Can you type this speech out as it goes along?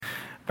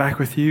back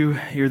with you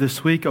here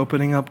this week,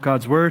 opening up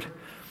God's Word.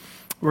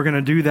 We're going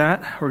to do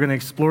that. We're going to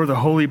explore the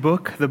Holy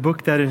Book, the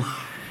book that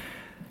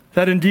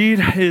indeed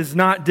is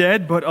not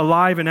dead, but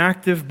alive and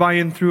active by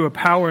and through a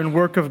power and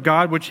work of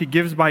God, which He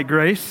gives by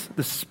grace,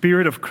 the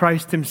Spirit of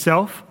Christ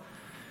Himself.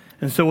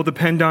 And so we'll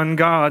depend on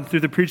God through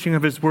the preaching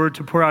of His Word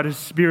to pour out His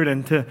Spirit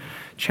and to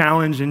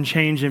challenge and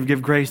change and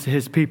give grace to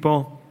His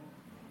people.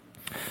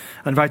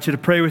 I invite you to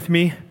pray with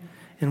me,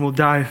 and we'll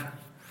dive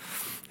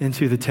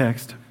into the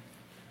text.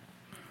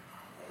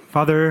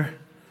 Father,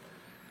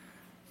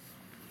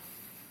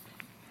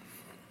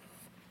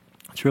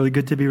 it's really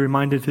good to be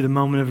reminded through the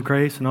moment of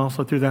grace and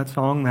also through that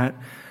song that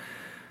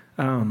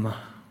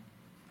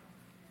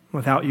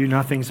without you,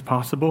 nothing's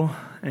possible.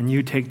 And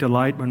you take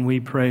delight when we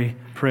pray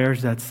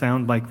prayers that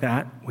sound like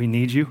that. We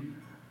need you.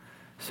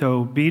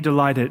 So be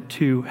delighted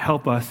to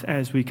help us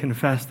as we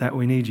confess that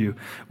we need you.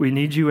 We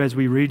need you as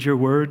we read your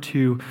word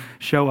to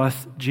show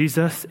us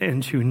Jesus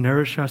and to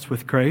nourish us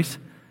with grace.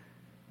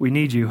 We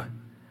need you.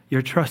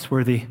 You're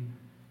trustworthy.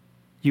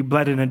 You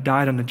bled and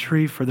died on the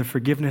tree for the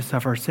forgiveness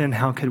of our sin.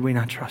 How could we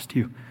not trust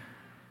you?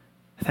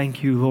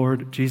 Thank you,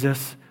 Lord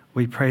Jesus.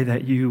 We pray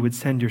that you would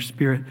send your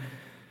Spirit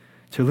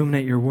to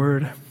illuminate your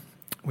word.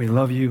 We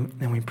love you,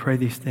 and we pray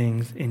these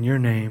things in your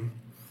name.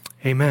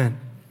 Amen.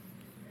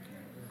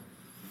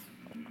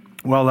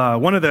 Well,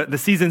 one of the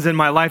seasons in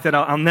my life that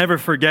I'll never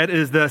forget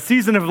is the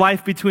season of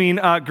life between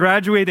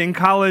graduating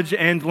college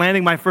and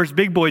landing my first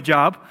big boy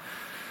job.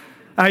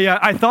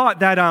 I thought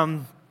that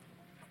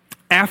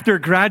after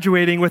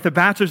graduating with a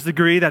bachelor's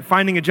degree, that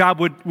finding a job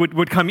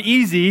would come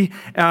easy,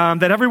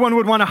 that everyone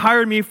would want to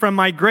hire me from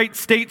my great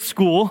state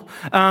school.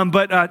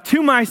 But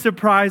to my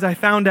surprise, I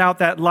found out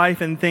that life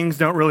and things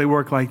don't really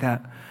work like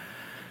that.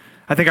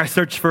 I think I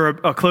searched for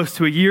close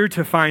to a year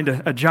to find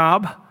a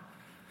job.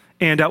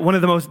 And one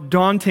of the most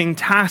daunting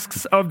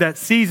tasks of that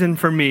season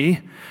for me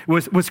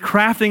was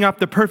crafting up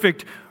the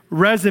perfect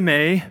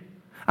resume.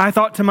 I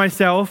thought to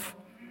myself,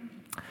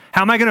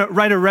 how am I going to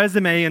write a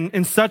resume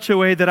in such a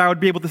way that I would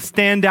be able to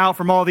stand out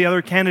from all the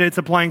other candidates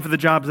applying for the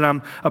jobs that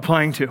I'm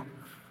applying to?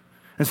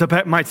 And so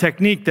my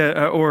technique,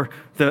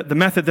 the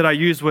method that I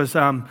used was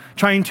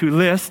trying to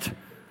list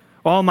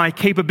all my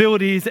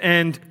capabilities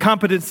and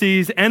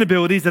competencies and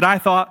abilities that I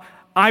thought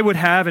I would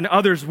have and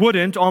others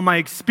wouldn't, all my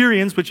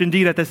experience, which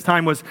indeed at this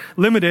time was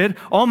limited,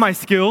 all my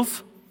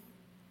skills.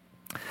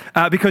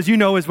 Because you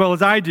know as well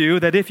as I do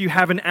that if you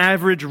have an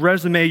average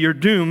resume, you're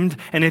doomed.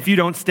 And if you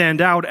don't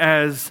stand out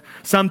as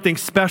something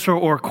special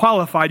or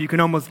qualified, you can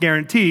almost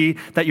guarantee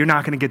that you're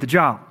not going to get the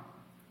job.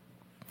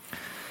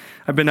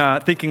 I've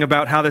been thinking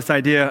about how this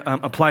idea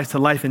applies to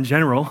life in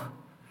general,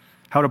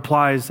 how it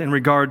applies in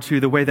regard to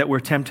the way that we're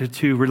tempted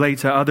to relate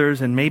to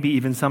others and maybe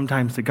even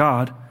sometimes to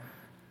God.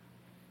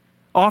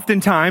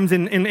 Oftentimes,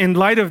 in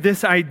light of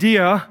this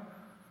idea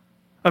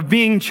of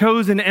being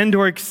chosen and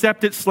or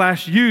accepted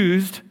 /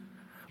 used,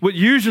 what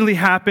usually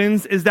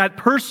happens is that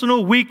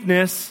personal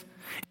weakness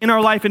in our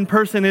life in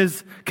person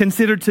is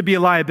considered to be a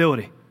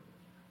liability.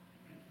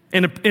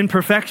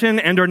 Imperfection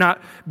and or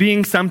not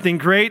being something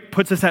great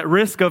puts us at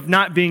risk of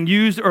not being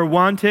used or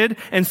wanted.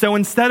 And so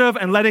instead of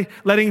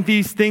letting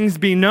these things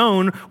be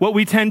known, what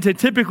we tend to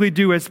typically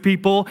do as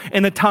people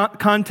in the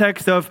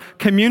context of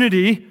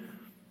community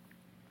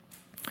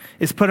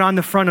is put on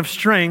the front of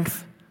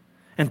strength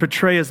and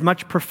portray as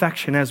much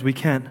perfection as we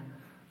can.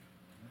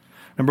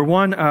 Number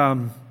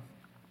one,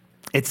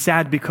 it's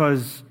sad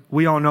because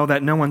we all know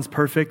that no one's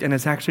perfect, and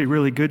it's actually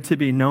really good to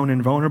be known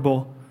and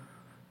vulnerable.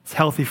 It's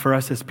healthy for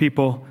us as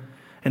people.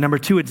 And number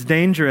two, it's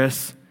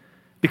dangerous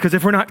because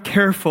if we're not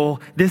careful,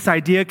 this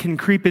idea can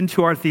creep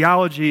into our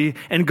theology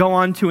and go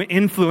on to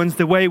influence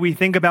the way we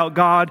think about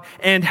God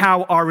and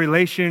how our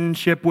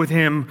relationship with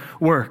Him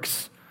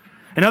works.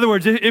 In other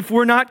words, if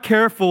we're not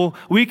careful,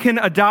 we can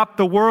adopt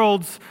the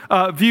world's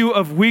view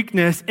of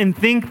weakness and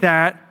think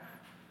that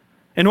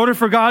in order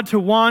for God to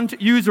want,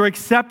 use, or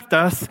accept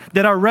us,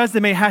 that our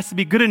resume has to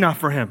be good enough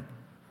for Him.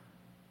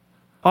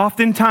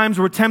 Oftentimes,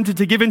 we're tempted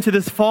to give into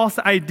this false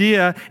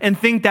idea and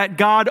think that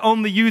God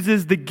only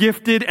uses the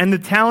gifted and the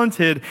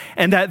talented,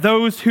 and that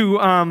those who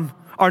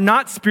are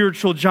not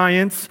spiritual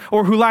giants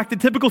or who lack the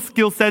typical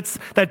skill sets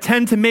that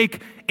tend to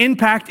make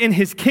impact in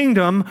His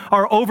kingdom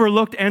are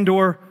overlooked and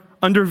or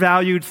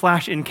undervalued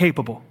 /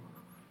 incapable.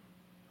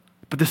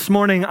 But this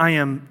morning, I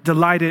am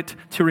delighted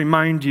to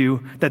remind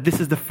you that this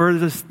is the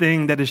furthest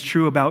thing that is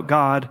true about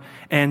God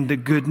and the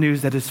good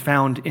news that is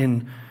found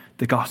in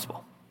the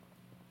gospel.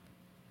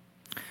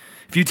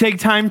 If you take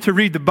time to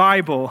read the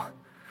Bible,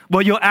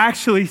 what you'll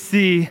actually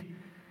see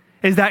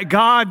is that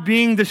God,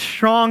 being the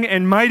strong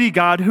and mighty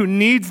God who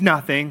needs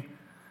nothing,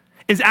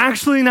 is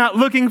actually not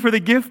looking for the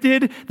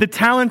gifted, the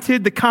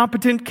talented, the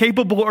competent,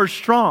 capable, or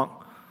strong.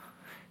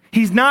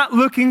 He's not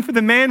looking for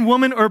the man,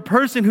 woman, or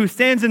person who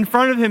stands in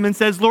front of Him and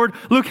says, Lord,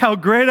 look how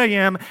great I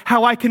am,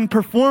 how I can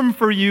perform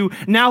for you,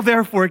 now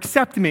therefore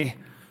accept me.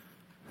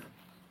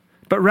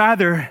 But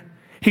rather,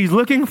 He's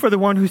looking for the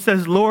one who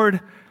says,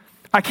 Lord,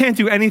 I can't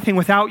do anything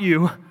without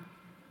you.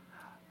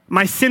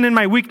 My sin and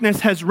my weakness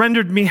has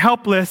rendered me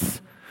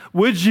helpless.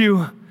 Would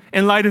you,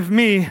 in light of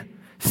me,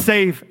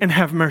 save, and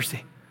have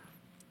mercy.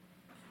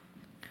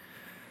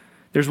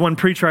 There's one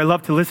preacher I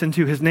love to listen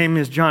to. His name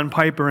is John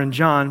Piper, and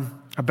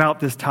John, about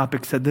this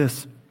topic, said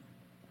this: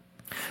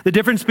 the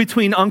difference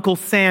between Uncle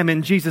Sam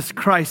and Jesus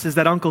Christ is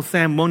that Uncle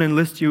Sam won't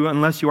enlist you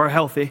unless you are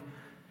healthy,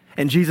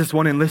 and Jesus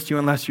won't enlist you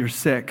unless you're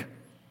sick.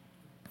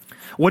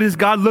 What is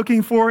God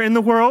looking for in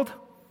the world?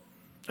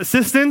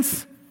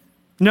 Assistance?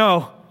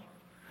 No.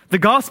 The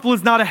gospel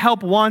is not a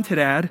help wanted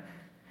ad.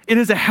 It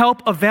is a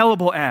help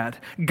available ad.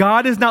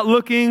 God is not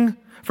looking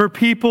for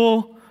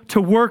people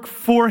to work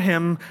for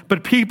him,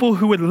 but people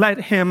who would let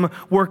him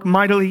work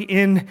mightily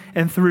in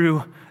and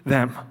through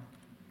them.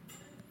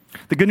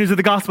 The good news of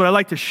the gospel I'd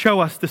like to show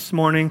us this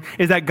morning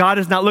is that God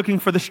is not looking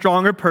for the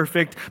strong or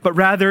perfect, but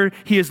rather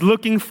he is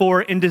looking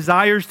for and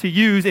desires to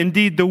use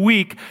indeed the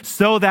weak,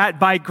 so that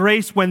by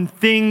grace, when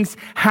things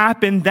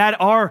happen that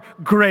are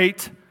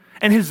great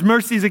and his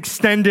mercy is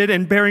extended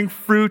and bearing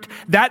fruit,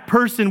 that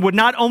person would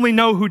not only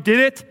know who did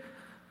it,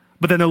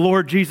 but then the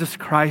Lord Jesus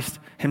Christ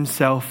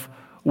himself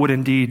would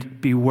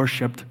indeed be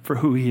worshiped for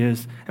who he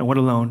is and what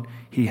alone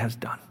he has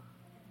done.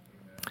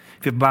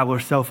 If you have a Bible or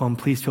cell phone,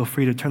 please feel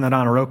free to turn that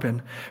on or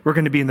open. We're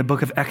going to be in the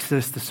book of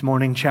Exodus this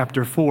morning,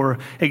 chapter 4,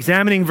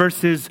 examining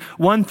verses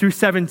 1 through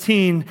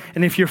 17.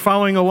 And if you're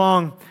following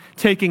along,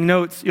 taking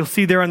notes, you'll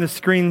see there on the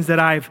screens that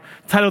I've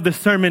titled this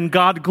sermon,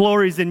 God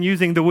Glories in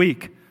Using the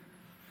Weak.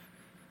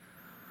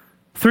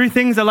 3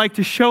 things I'd like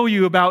to show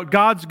you about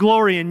God's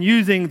glory in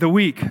using the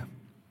weak.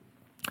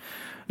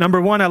 Number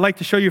 1, I'd like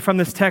to show you from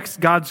this text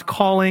God's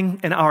calling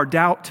and our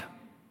doubt.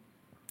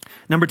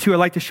 Number 2, I'd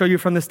like to show you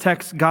from this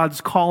text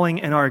God's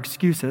calling and our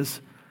excuses.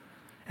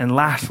 And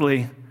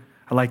lastly,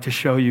 I'd like to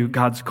show you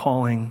God's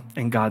calling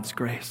and God's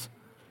grace.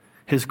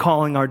 His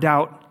calling, our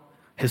doubt.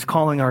 His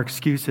calling, our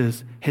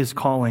excuses. His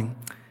calling,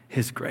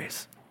 his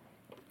grace.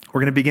 We're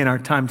going to begin our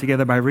time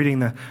together by reading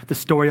the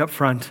story up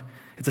front.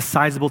 It's a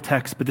sizable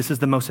text, but this is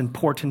the most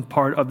important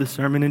part of the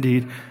sermon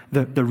indeed,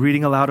 the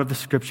reading aloud of the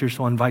scriptures,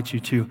 so I'll invite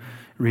you to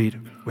read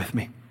with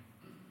me.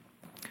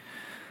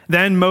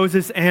 Then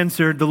Moses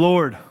answered the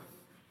Lord,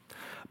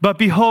 "But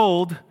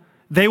behold,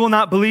 they will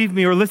not believe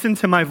me or listen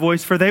to my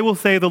voice, for they will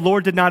say, 'The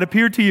Lord did not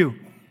appear to you.'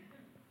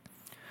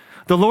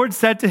 The Lord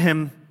said to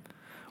him,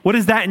 'What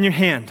is that in your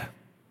hand?'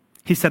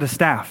 He said, 'A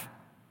staff.'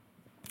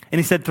 And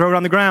he said, 'Throw it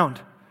on the ground.'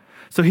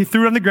 So he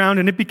threw it on the ground,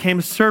 and it became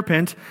a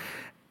serpent,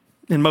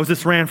 and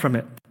Moses ran from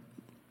it.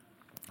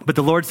 But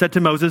the Lord said to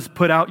Moses,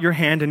 'Put out your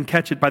hand and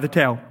catch it by the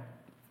tail.'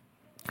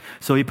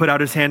 So he put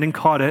out his hand and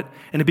caught it,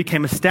 and it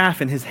became a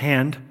staff in his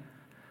hand,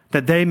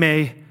 that they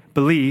may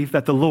believe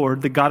that the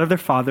Lord, the God of their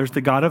fathers,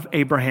 the God of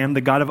Abraham,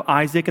 the God of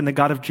Isaac, and the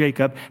God of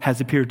Jacob,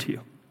 has appeared to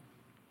you."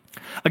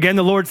 Again,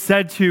 the Lord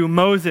said to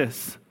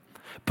Moses,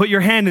 "Put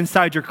your hand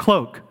inside your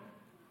cloak."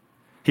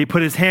 He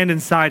put his hand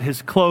inside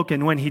his cloak,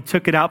 and when he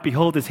took it out,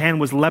 behold, his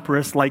hand was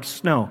leprous like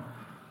snow.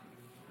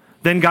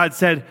 Then God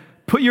said,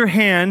 "Put your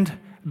hand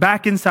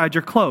back inside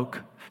your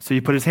cloak." So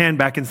he put his hand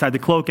back inside the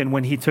cloak, and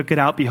when he took it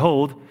out,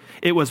 behold,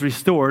 it was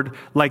restored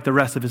like the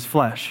rest of his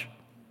flesh.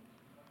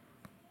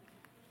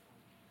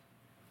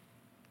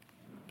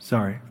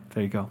 Sorry,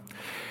 there you go.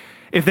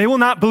 "If they will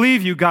not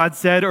believe you," God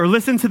said, "or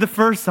listen to the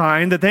first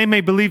sign, that they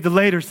may believe the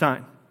later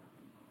sign.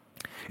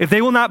 If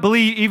they will not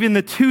believe even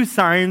the 2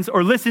 signs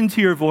or listen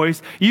to your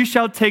voice, you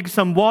shall take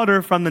some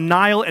water from the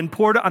Nile and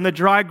pour it on the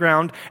dry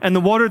ground, and the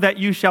water that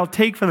you shall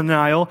take from the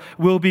Nile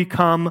will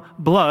become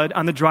blood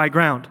on the dry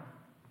ground."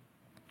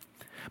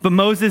 But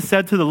Moses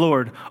said to the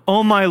Lord,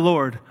 "O my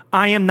Lord,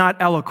 I am not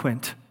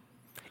eloquent,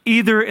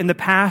 either in the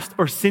past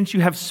or since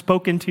you have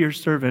spoken to your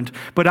servant,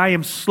 but I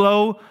am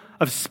slow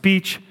of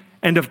speech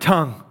and of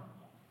tongue."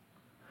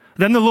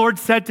 Then the Lord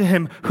said to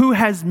him, "Who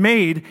has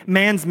made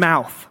man's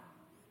mouth?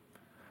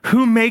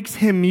 Who makes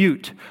him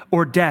mute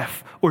or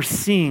deaf or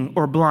seeing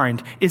or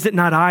blind? Is it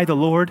not I, the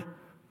Lord?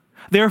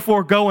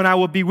 Therefore go, and I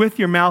will be with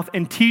your mouth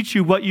and teach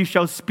you what you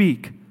shall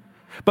speak."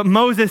 But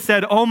Moses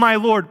said, "O my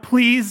Lord,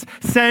 please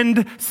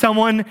send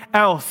someone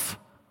else."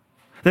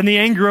 Then the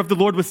anger of the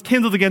Lord was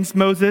kindled against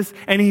Moses,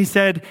 and he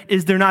said,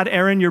 "Is there not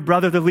Aaron, your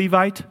brother, the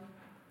Levite?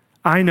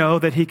 I know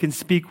that he can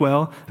speak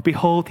well.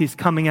 Behold, he's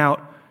coming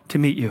out to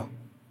meet you.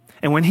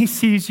 And when he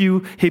sees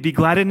you, he'll be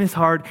glad in his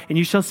heart, and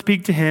you shall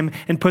speak to him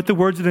and put the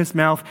words in his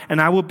mouth, and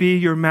I will be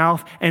your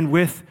mouth and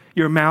with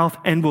your mouth,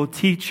 and will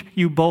teach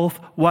you both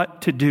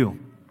what to do.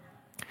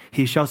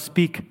 He shall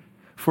speak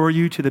for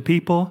you to the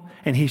people,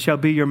 and he shall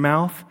be your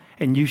mouth,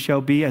 and you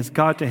shall be as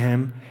God to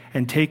him,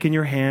 and take in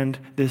your hand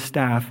this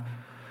staff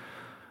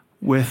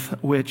with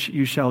which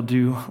you shall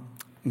do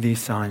these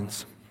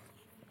signs."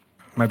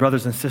 My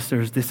brothers and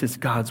sisters, this is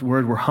God's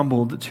word. We're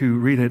humbled to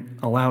read it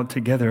aloud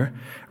together.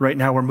 Right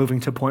now we're moving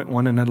to point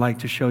 1, and I'd like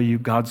to show you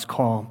God's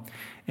call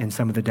and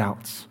some of the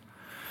doubts.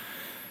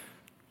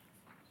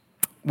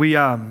 We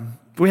have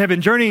been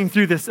journeying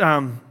through this,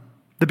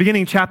 the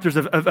beginning chapters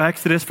of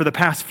Exodus for the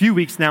past few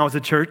weeks now as a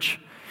church.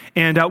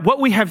 And what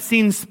we have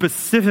seen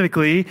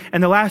specifically in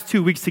the last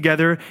 2 weeks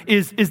together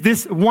is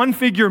this one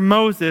figure,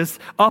 Moses,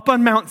 up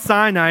on Mount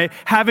Sinai,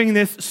 having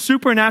this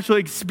supernatural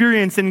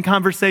experience in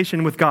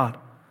conversation with God.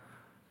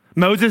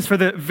 Moses, for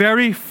the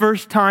very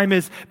first time,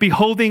 is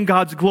beholding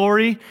God's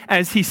glory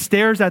as he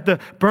stares at the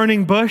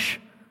burning bush.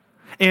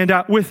 And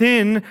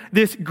within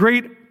this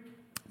great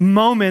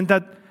moment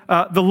that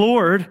the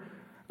Lord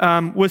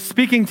was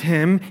speaking to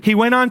him, he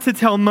went on to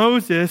tell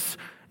Moses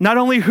not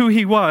only who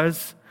he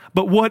was,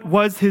 but what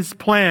was his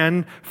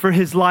plan for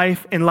his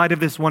life in light of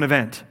this one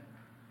event.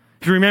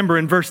 If you remember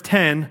in verse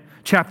 10,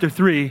 chapter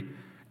 3,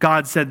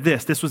 God said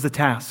this. This was the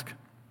task.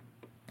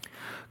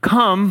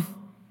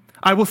 Come,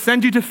 I will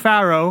send you to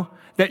Pharaoh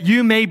that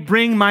you may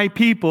bring my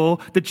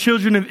people, the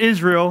children of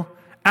Israel,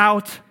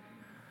 out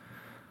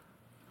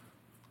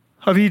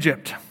of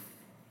Egypt.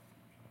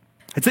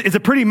 It's a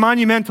pretty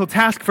monumental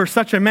task for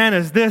such a man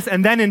as this.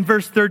 And then in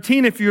verse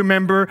 13, if you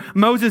remember,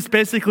 Moses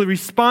basically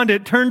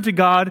responded, turned to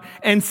God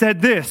and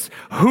said this,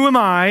 who am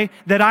I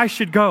that I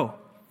should go?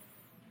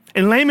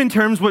 In layman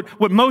terms,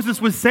 what Moses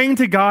was saying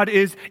to God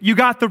is, you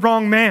got the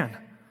wrong man.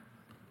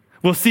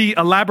 We'll see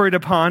elaborate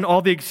upon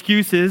all the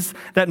excuses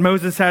that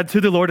Moses had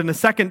to the Lord in the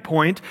second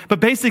point. But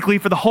basically,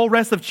 for the whole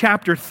rest of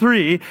chapter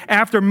 3,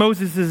 after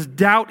Moses'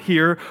 doubt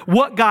here,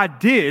 what God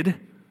did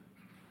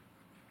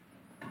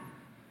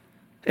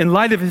in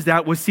light of his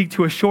doubt was seek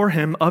to assure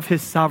him of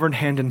his sovereign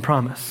hand and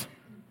promise.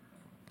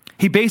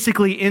 He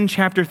basically, in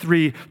chapter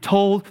 3,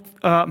 told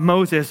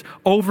Moses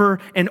over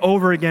and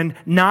over again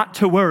not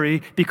to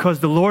worry because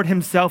the Lord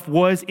himself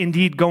was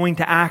indeed going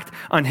to act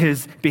on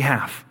his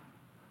behalf.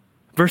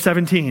 Verse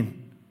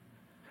 17,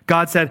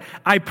 God said,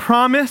 I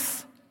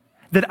promise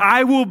that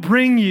I will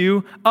bring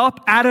you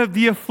up out of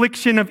the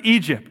affliction of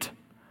Egypt.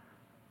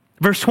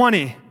 Verse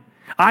 20,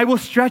 I will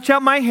stretch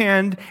out my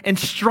hand and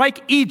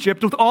strike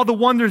Egypt with all the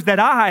wonders that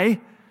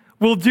I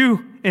will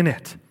do in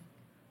it.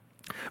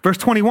 Verse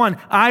 21,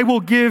 I will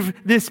give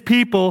this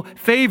people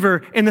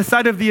favor in the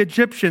sight of the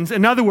Egyptians.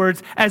 In other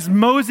words, as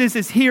Moses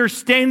is here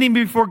standing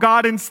before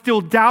God and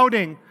still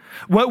doubting,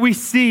 what we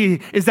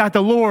see is that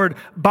the Lord,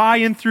 by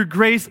and through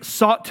grace,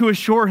 sought to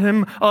assure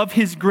him of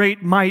his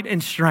great might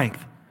and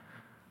strength.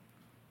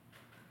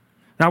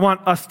 And I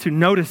want us to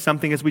notice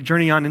something as we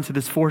journey on into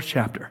this fourth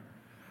chapter,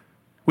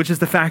 which is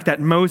the fact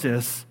that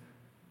Moses,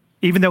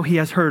 even though he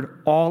has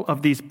heard all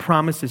of these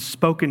promises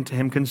spoken to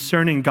him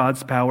concerning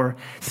God's power,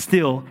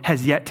 still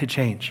has yet to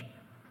change.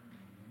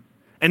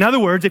 In other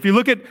words, if you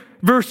look at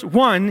verse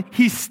 1,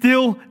 he's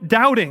still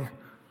doubting.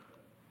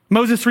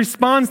 Moses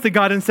responds to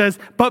God and says,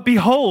 but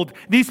behold,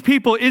 these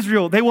people,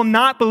 Israel, they will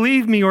not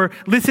believe me or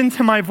listen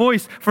to my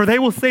voice, for they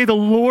will say the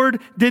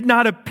Lord did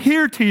not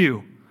appear to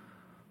you.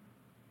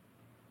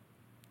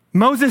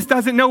 Moses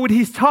doesn't know what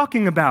he's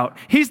talking about.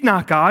 He's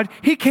not God.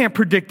 He can't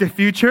predict the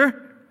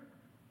future.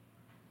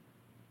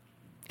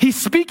 He's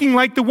speaking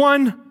like the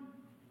one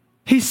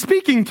he's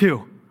speaking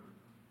to.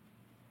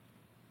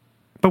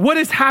 But what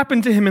has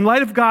happened to him in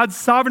light of God's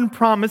sovereign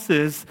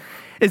promises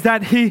is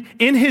that he,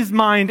 in his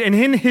mind and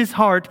in his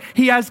heart,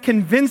 he has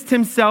convinced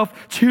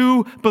himself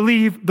to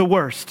believe the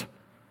worst.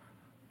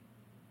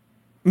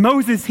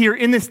 Moses here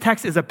in this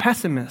text is a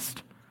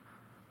pessimist.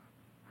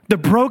 The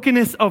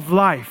brokenness of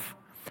life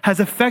has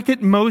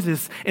affected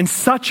Moses in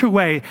such a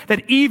way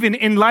that even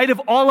in light of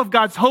all of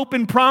God's hope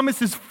and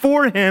promises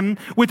for him,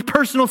 with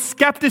personal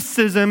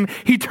skepticism,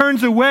 he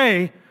turns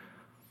away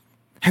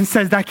and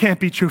says, that can't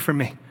be true for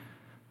me.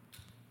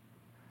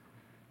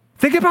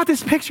 Think about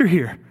this picture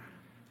here.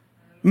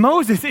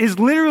 Moses is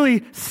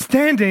literally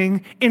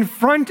standing in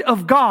front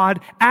of God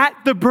at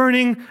the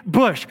burning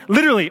bush,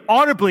 literally,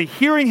 audibly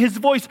hearing his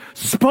voice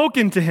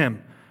spoken to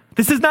him.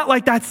 This is not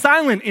like that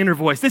silent inner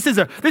voice. This is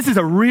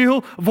a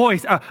real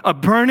voice, a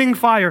burning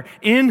fire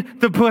in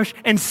the bush,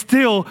 and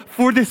still,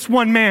 for this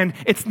one man,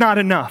 it's not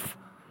enough.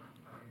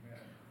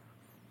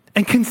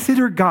 And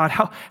consider God,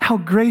 how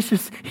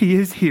gracious he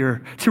is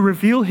here to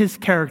reveal his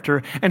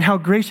character, and how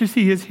gracious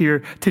he is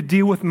here to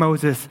deal with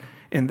Moses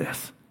in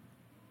this.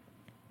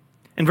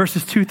 In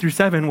verses 2 through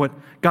 7, what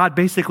God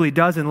basically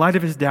does in light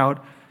of his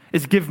doubt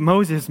is give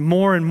Moses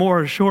more and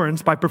more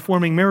assurance by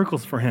performing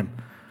miracles for him.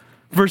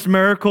 First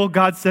miracle,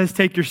 God says,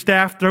 take your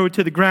staff, throw it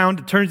to the ground.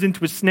 It turns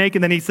into a snake,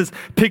 and then he says,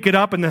 pick it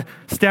up, and the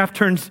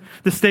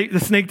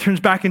snake turns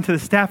back into the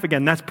staff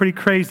again. That's pretty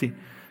crazy.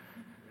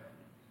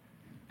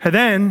 And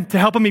then, to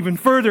help him even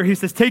further, he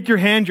says, take your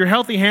hand, your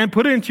healthy hand,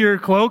 put it into your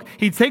cloak.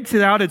 He takes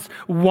it out. It's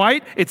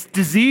white. It's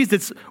diseased.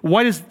 It's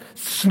white as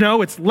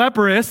snow. It's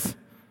leprous.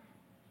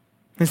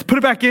 He says, put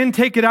it back in,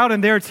 take it out,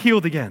 and there it's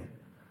healed again.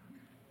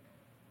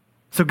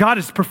 So God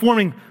is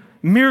performing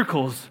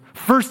miracles,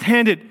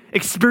 first-handed,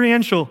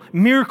 experiential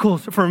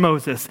miracles for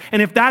Moses. And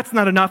if that's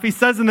not enough, he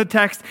says in the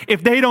text,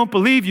 if they don't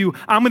believe you,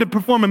 I'm going to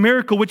perform a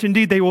miracle, which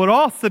indeed they would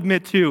all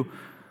submit to.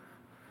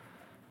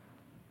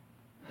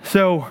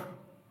 So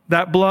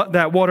that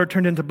water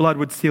turned into blood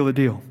would seal the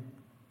deal.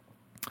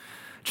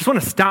 Just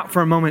want to stop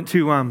for a moment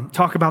to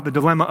talk about the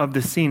dilemma of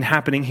the scene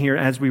happening here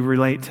as we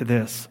relate to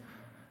this.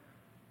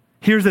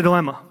 Here's the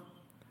dilemma.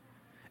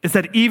 is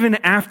that even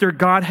after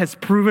God has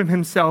proven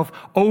himself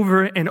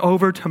over and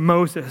over to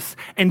Moses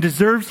and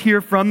deserves here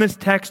from this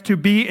text to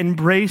be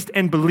embraced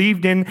and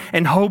believed in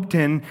and hoped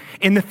in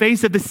the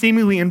face of the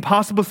seemingly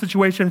impossible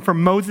situation for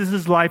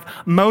Moses' life,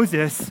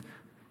 Moses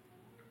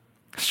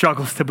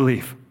struggles to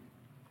believe.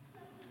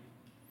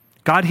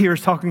 God here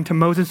is talking to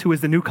Moses, who is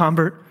the new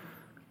convert,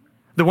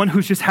 the one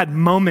who's just had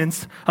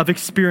moments of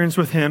experience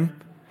with him.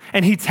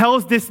 And he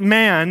tells this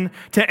man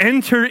to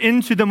enter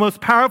into the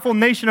most powerful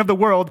nation of the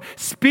world,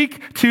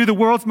 speak to the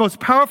world's most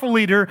powerful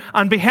leader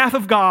on behalf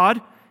of God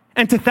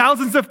and to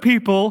thousands of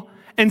people,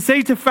 and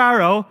say to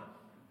Pharaoh,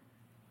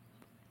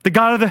 the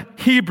God of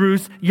the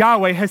Hebrews,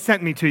 Yahweh, has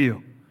sent me to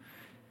you.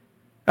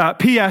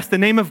 P.S., the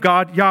name of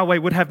God, Yahweh,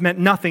 would have meant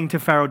nothing to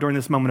Pharaoh during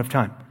this moment of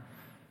time.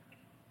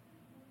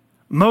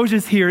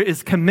 Moses here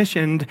is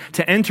commissioned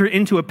to enter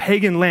into a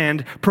pagan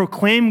land,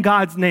 proclaim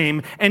God's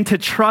name, and to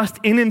trust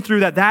in and through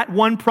that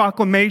one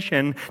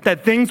proclamation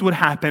that things would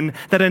happen,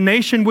 that a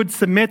nation would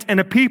submit, and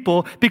a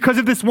people, because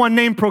of this one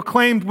name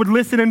proclaimed, would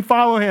listen and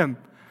follow him.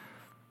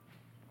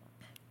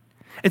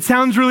 It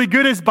sounds really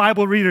good as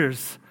Bible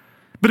readers,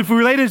 but if we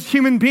relate as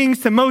human beings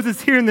to Moses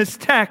here in this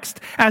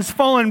text, as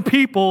fallen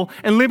people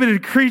and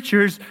limited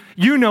creatures,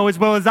 you know as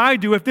well as I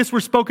do, if this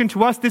were spoken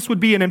to us, this would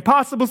be an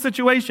impossible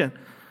situation.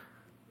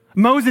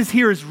 Moses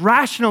here is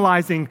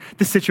rationalizing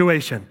the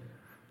situation.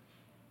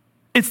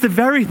 It's the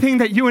very thing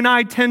that you and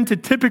I tend to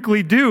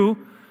typically do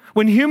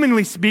when,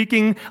 humanly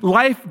speaking,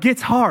 life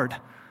gets hard.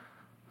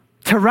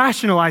 To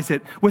rationalize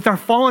it with our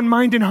fallen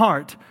mind and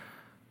heart.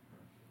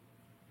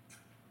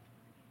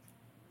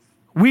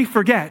 We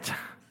forget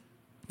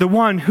the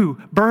one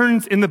who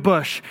burns in the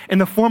bush in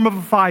the form of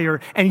a fire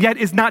and yet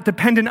is not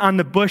dependent on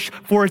the bush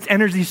for its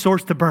energy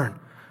source to burn.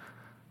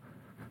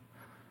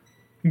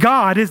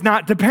 God is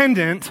not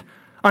dependent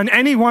on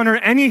anyone or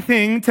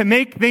anything to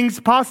make things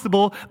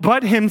possible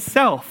but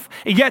himself.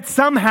 Yet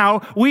somehow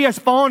we as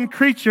fallen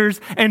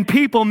creatures and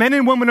people, men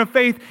and women of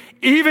faith,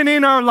 even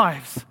in our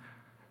lives,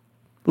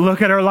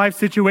 look at our life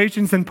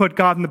situations and put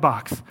God in the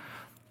box.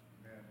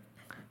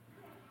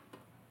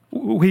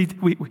 We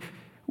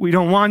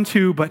don't want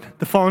to, but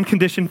the fallen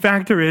condition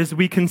factor is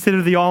we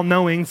consider the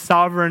all-knowing,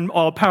 sovereign,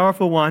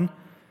 all-powerful one,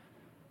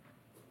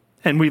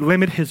 and we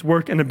limit his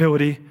work and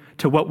ability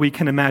to what we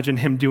can imagine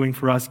him doing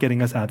for us,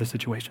 getting us out of the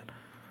situation.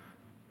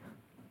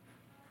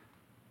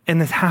 And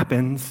this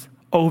happens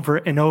over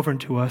and over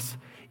to us,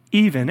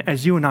 even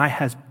as you and I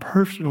has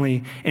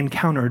personally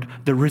encountered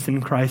the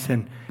risen Christ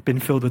and been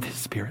filled with his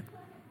Spirit.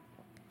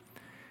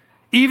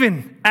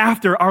 Even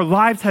after our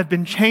lives have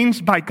been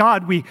changed by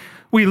God, we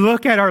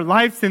look at our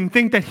lives and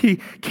think that he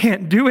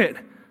can't do it.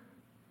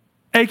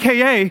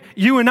 AKA,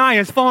 you and I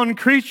as fallen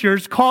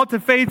creatures called to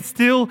faith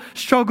still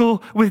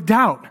struggle with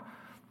doubt.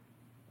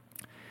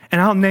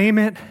 And I'll name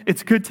it.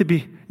 It's good to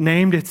be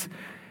named. It's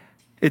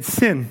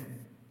sin.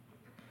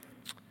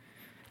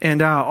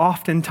 And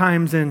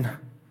oftentimes in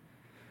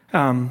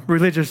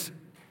religious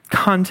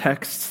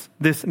contexts,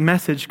 this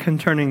message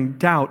concerning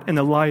doubt in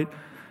light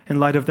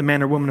of the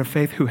man or woman of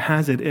faith who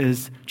has it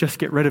is just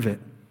get rid of it.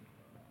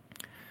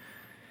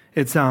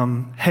 It's,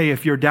 hey,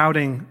 if you're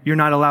doubting, you're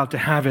not allowed to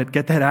have it.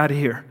 Get that out of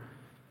here.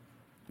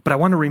 But I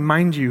want to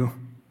remind you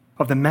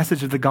of the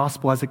message of the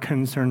gospel as it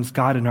concerns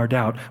God and our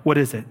doubt. What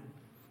is it?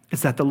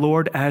 It's that the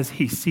Lord, as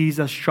he sees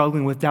us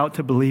struggling with doubt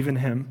to believe in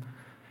him,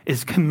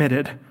 is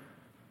committed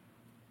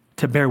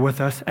to bear with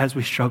us as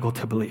we struggle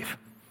to believe.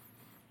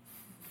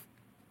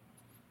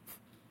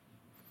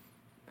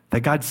 That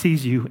God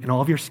sees you in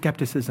all of your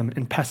skepticism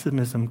and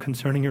pessimism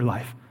concerning your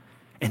life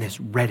and is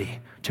ready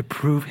to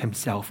prove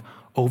himself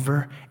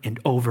over and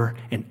over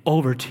and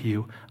over to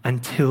you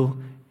until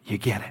you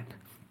get it.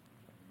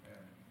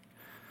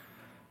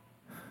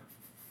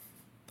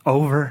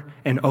 Over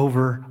and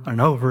over and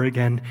over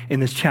again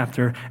in this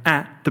chapter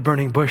at the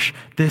burning bush.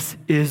 This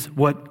is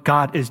what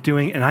God is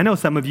doing. And I know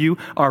some of you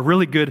are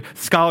really good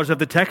scholars of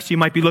the text. You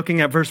might be looking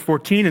at verse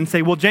 14 and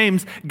say, well,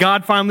 James,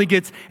 God finally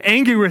gets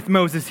angry with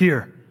Moses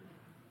here.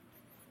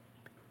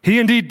 He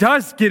indeed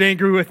does get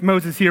angry with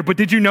Moses here. But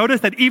did you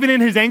notice that even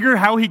in his anger,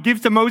 how he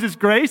gives to Moses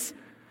grace?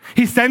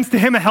 He sends to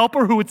him a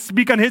helper who would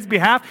speak on his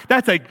behalf.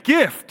 That's a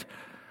gift.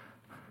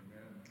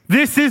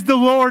 This is the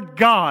Lord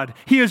God.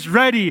 He is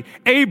ready,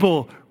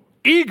 able,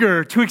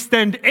 eager to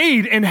extend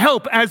aid and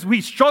help as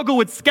we struggle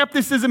with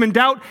skepticism and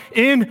doubt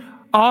in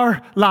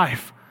our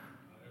life.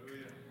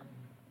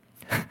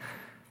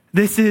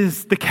 This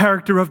is the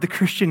character of the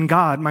Christian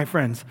God, my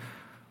friends.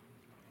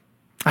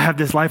 I have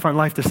this Life on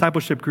Life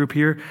discipleship group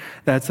here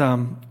that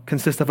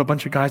consists of a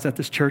bunch of guys at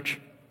this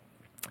church.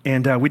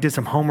 And we did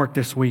some homework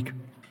this week.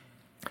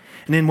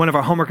 And in one of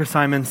our homework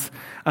assignments,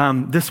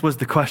 this was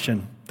the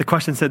question. The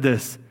question said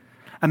this: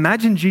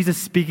 imagine Jesus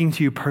speaking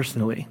to you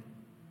personally.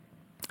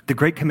 The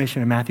Great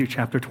Commission in Matthew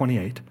chapter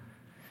 28,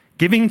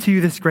 giving to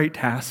you this great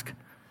task.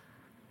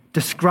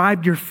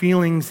 Describe your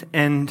feelings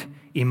and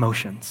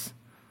emotions.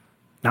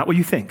 Not what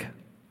you think,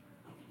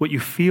 what you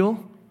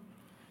feel,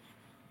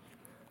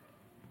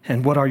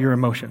 and what are your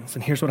emotions.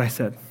 And here's what I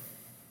said.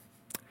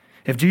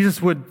 If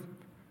Jesus would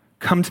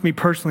come to me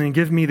personally and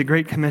give me the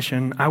Great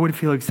Commission, I would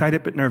feel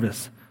excited but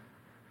nervous.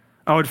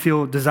 I would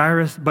feel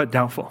desirous but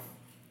doubtful.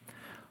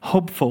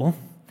 Hopeful,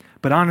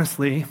 but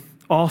honestly,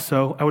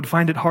 also, I would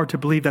find it hard to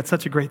believe that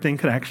such a great thing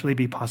could actually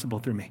be possible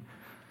through me.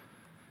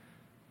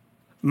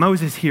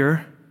 Moses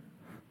here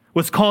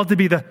was called to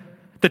be the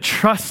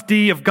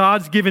trustee of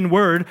God's given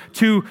word,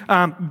 to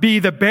be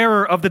the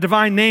bearer of the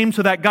divine name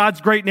so that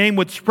God's great name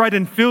would spread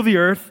and fill the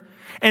earth.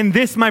 And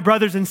this, my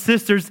brothers and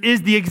sisters,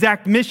 is the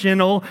exact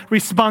missional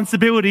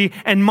responsibility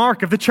and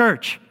mark of the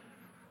church.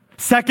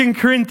 2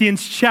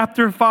 Corinthians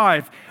chapter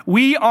 5,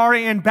 we are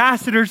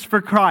ambassadors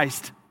for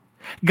Christ.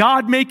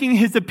 God making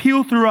his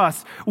appeal through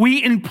us.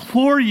 We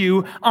implore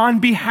you on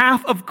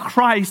behalf of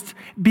Christ,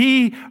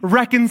 be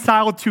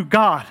reconciled to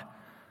God.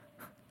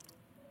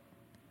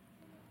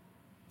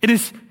 It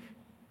is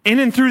in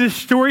and through this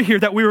story here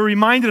that we were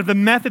reminded of the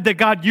method that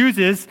God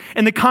uses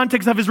in the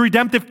context of his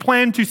redemptive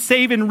plan to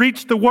save and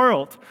reach the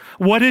world.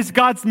 What is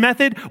God's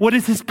method? What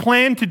is his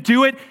plan to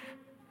do it?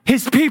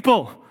 His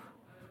people.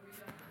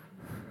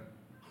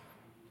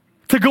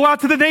 To go out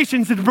to the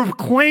nations and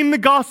proclaim the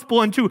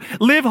gospel and to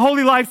live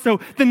holy lives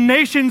so the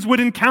nations would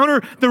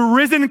encounter the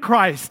risen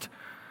Christ.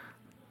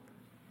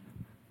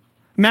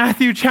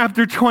 Matthew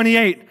chapter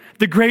 28,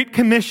 the Great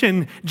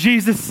Commission,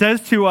 Jesus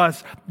says to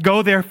us,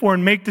 go therefore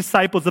and make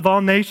disciples of all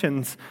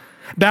nations,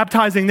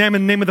 baptizing them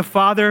in the name of the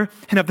Father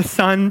and of the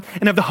Son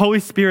and of the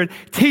Holy Spirit,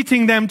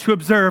 teaching them to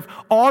observe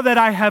all that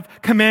I have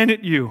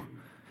commanded you.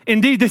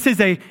 Indeed, this is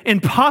an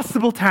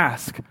impossible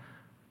task.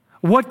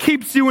 What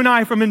keeps you and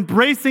I from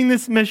embracing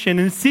this mission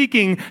and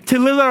seeking to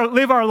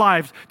live our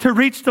lives, to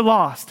reach the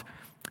lost?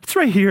 It's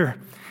right here.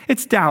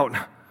 It's doubt.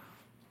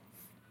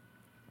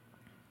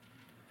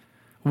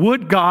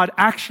 Would God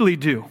actually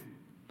do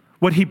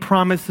what he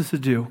promises to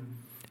do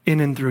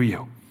in and through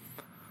you?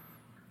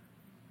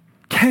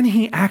 Can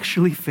he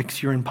actually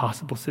fix your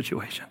impossible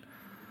situation?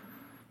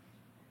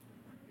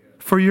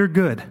 For your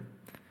good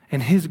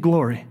and his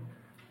glory.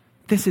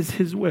 This is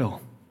his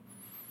will.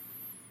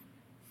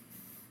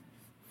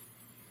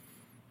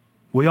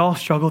 We all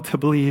struggle to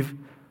believe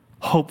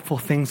hopeful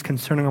things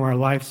concerning our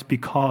lives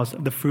because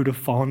of the fruit of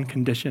fallen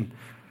condition.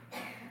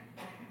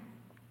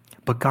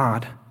 But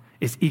God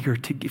is eager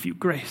to give you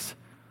grace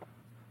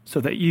so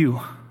that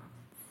you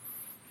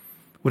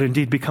would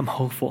indeed become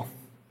hopeful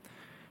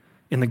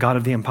in the God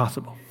of the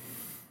impossible.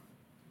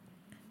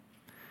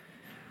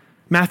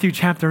 Matthew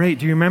chapter 8,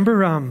 do you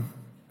remember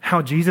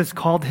how Jesus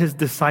called his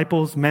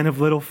disciples men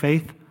of little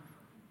faith?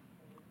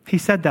 He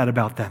said that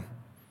about them.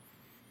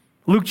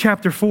 Luke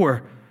chapter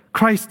 4,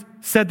 Christ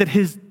said that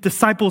his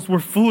disciples were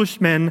foolish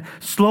men,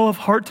 slow of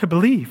heart to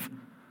believe.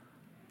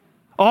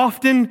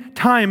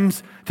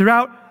 Oftentimes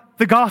throughout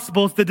the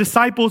Gospels, the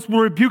disciples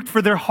were rebuked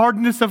for their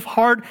hardness of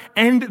heart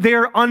and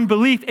their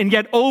unbelief. And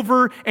yet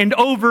over and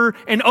over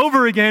and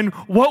over again,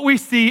 what we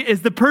see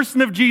is the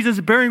person of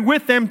Jesus bearing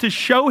with them to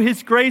show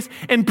his grace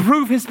and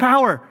prove his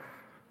power.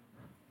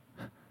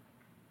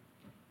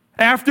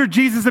 After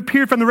Jesus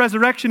appeared from the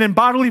resurrection in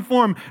bodily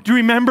form, do you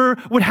remember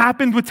what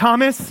happened with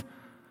Thomas?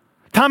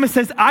 Thomas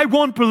says, I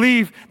won't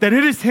believe that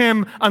it is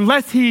him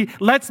unless he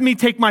lets me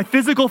take my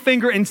physical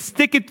finger and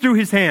stick it through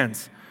his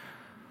hands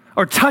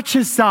or touch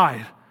his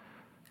side.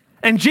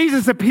 And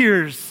Jesus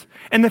appears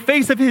in the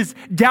face of his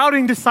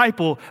doubting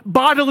disciple,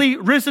 bodily,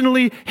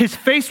 risenly, his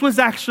face was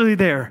actually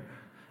there.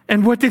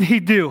 And what did he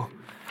do?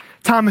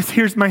 Thomas,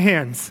 here's my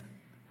hands.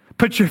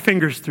 Put your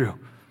fingers through.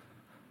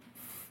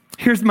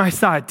 Here's my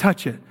side,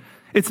 touch it.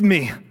 It's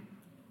me.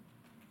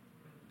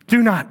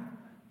 Do not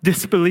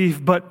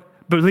disbelieve,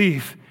 but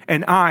believe.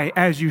 And I,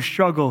 as you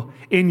struggle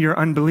in your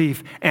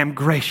unbelief, am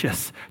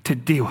gracious to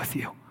deal with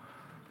you.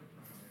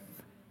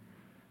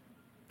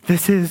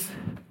 This is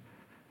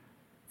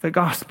the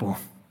gospel.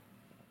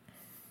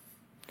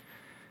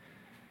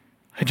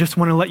 I just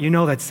want to let you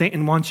know that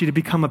Satan wants you to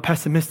become a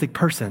pessimistic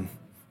person.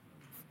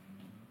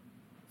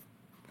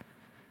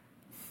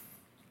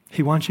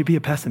 He wants you to be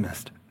a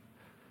pessimist.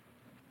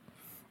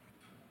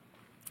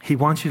 He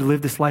wants you to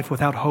live this life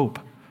without hope.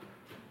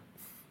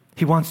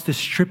 He wants to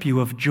strip you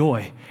of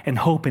joy and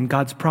hope in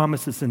God's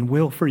promises and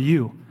will for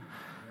you.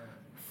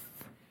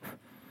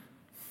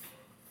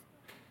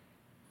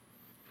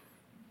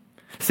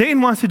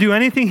 Satan wants to do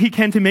anything he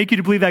can to make you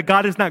to believe that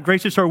God is not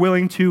gracious or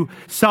willing to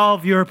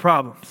solve your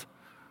problems.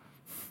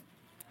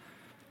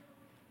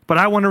 But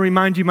I want to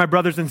remind you, my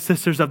brothers and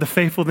sisters, of the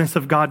faithfulness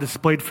of God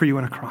displayed for you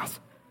on a cross.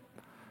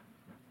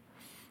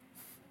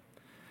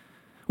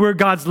 Where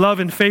God's love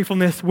and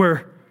faithfulness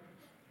were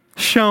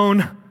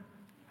shown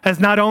as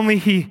not only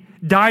he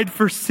died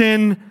for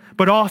sin,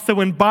 but also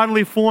in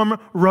bodily form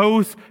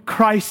rose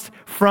Christ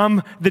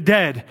from the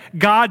dead.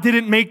 God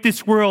didn't make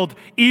this world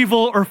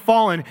evil or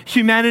fallen.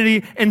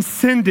 Humanity and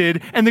sin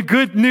did. And the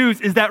good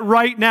news is that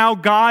right now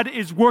God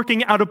is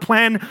working out a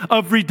plan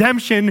of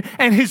redemption,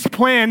 and his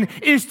plan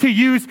is to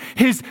use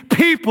his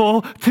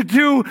people to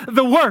do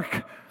the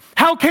work.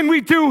 How can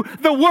we do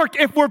the work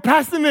if we're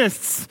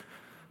pessimists?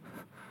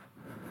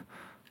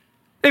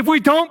 If we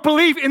don't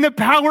believe in the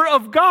power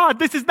of God?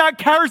 This is not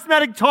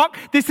charismatic talk.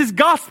 This is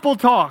gospel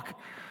talk.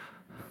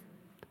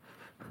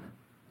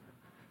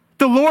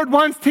 The Lord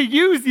wants to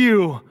use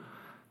you.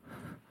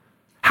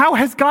 How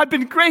has God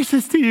been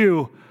gracious to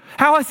you?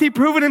 How has he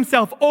proven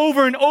himself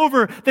over and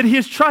over that he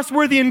is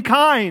trustworthy and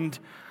kind?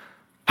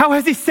 How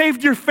has he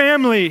saved your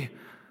family?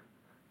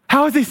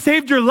 How has he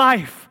saved your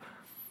life?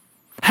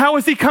 How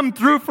has he come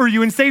through for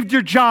you and saved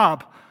your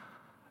job?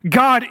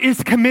 God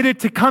is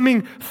committed to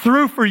coming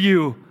through for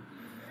you.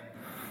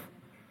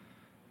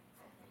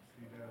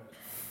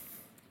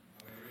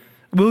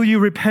 Will you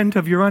repent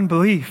of your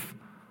unbelief?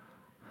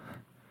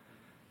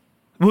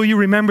 Will you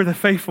remember the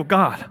faithful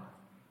God?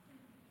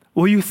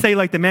 Will you say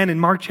like the man in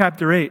Mark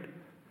chapter 8,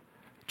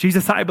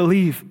 Jesus, I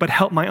believe, but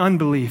help my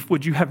unbelief.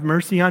 Would you have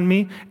mercy on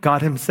me?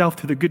 God himself,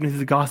 through the goodness of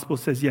the gospel,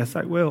 says, yes,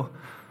 I will.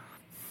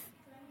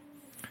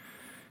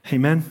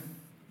 Amen.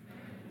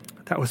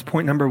 That was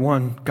point number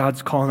 1,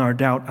 God's call in our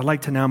doubt. I'd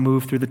like to now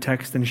move through the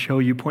text and show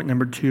you point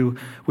number 2,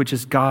 which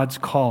is God's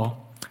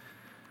call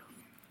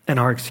and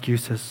our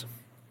excuses.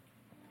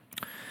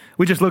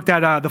 We just looked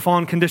at the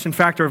fallen condition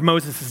factor of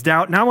Moses'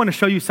 doubt. Now I want to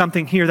show you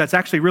something here that's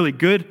actually really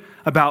good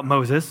about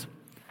Moses.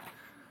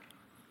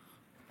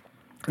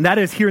 And that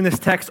is, here in this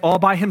text, all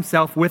by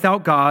himself,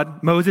 without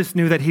God, Moses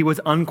knew that he was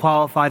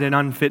unqualified and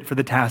unfit for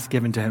the task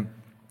given to him.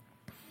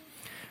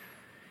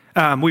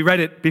 We read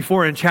it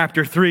before in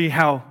chapter 3,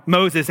 how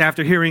Moses,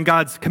 after hearing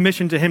God's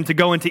commission to him to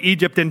go into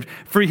Egypt and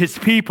free his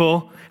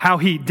people, how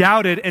he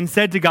doubted and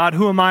said to God,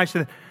 who am I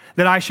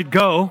that I should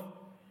go?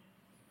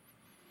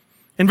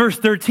 In verse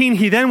 13,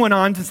 he then went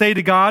on to say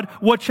to God,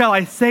 what shall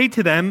I say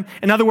to them?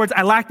 In other words,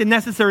 I lack the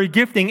necessary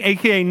gifting,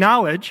 aka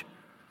knowledge.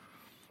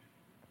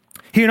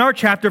 Here in our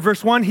chapter,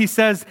 verse 1, he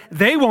says,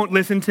 they won't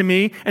listen to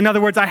me. In other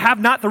words, I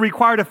have not the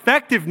required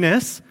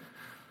effectiveness.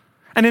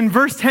 And in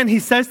verse 10, he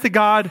says to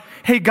God,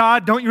 hey,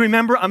 God, don't you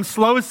remember? I'm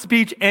slow of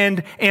speech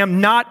and am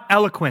not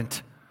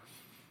eloquent.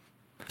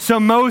 So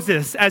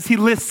Moses, as he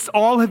lists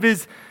all of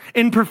his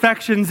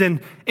imperfections and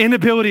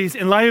inabilities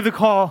in light of the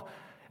call,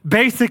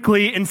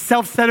 basically in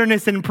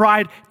self-centeredness and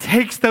pride,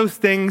 takes those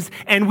things,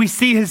 and we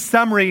see his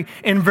summary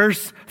in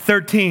verse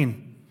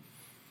 13.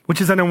 Which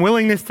is an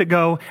unwillingness to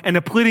go and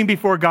a pleading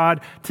before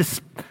God to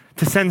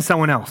send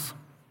someone else.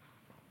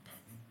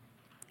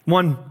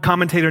 One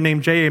commentator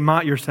named J.A.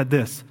 Motyer said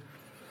this: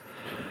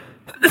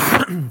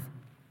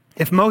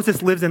 if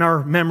Moses lives in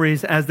our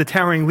memories as the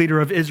towering leader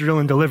of Israel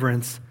in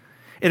deliverance,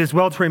 it is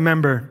well to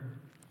remember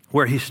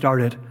where he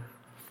started.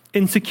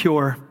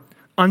 Insecure,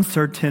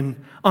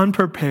 uncertain,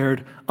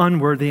 unprepared,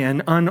 unworthy,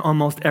 and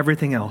almost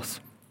everything else.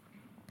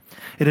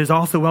 It is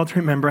also well to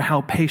remember how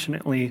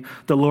patiently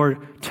the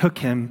Lord took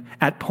him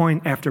at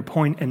point after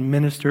point and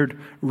ministered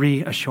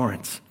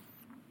reassurance.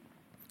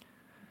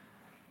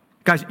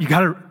 Guys, you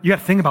gotta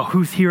think about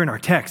who's here in our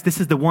text. This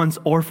is the once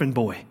orphan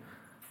boy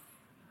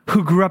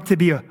who grew up to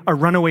be a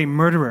runaway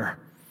murderer,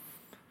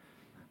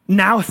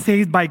 now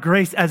saved by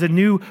grace as a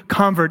new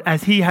convert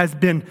as he has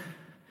been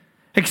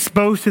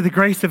exposed to the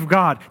grace of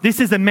God. This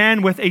is a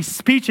man with a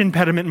speech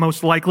impediment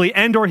most likely,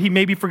 and or he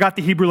maybe forgot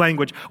the Hebrew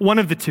language, one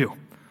of the two.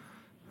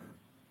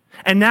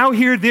 And now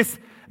here this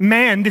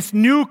man, this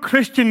new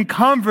Christian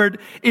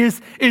convert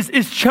is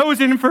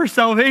chosen for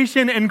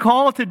salvation and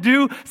called to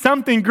do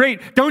something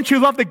great. Don't you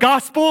love the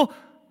gospel?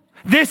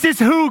 This is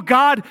who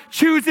God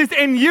chooses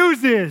and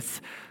uses.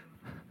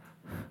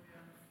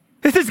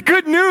 This is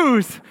good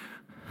news.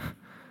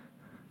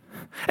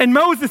 And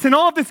Moses, in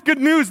all of this good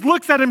news,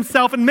 looks at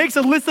himself and makes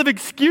a list of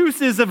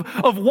excuses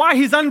of why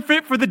he's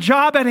unfit for the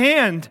job at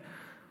hand.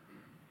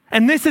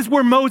 And this is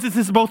where Moses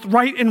is both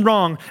right and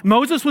wrong.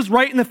 Moses was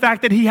right in the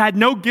fact that he had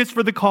no gifts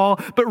for the call,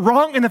 but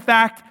wrong in the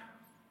fact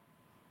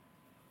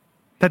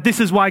that this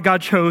is why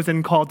God chose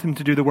and called him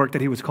to do the work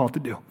that he was called to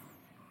do.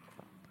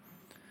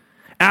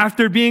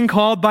 After being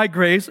called by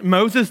grace,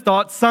 Moses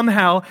thought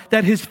somehow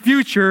that his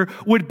future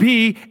would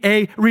be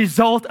a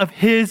result of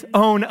his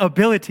own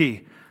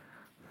ability.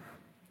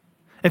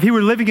 If he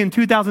were living in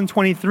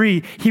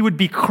 2023, he would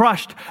be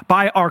crushed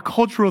by our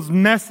cultural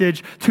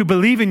message to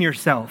believe in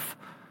yourself,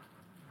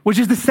 which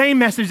is the same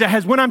message that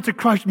has went on to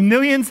crush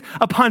millions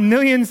upon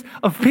millions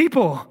of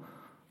people.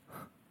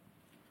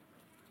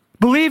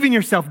 Believe in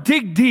yourself,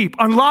 dig deep,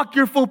 unlock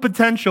your full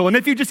potential. And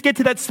if you just get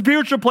to that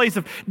spiritual place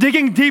of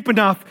digging deep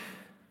enough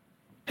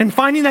and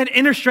finding that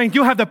inner strength,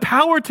 you'll have the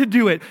power to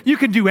do it. You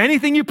can do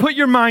anything you put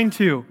your mind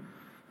to.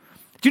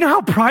 Do you know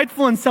how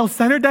prideful and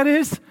self-centered that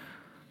is?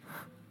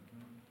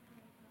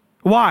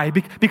 Why?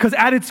 Because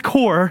at its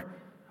core,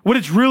 what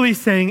it's really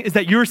saying is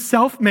that you're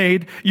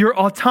self-made, you're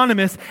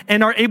autonomous,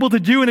 and are able to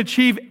do and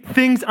achieve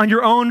things on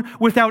your own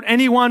without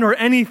anyone or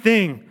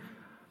anything.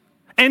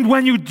 And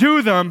when you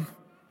do them,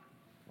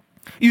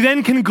 you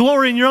then can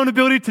glory in your own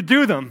ability to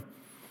do them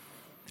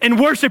and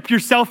worship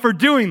yourself for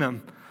doing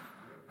them.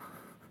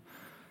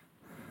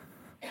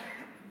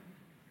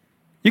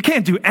 You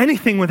can't do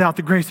anything without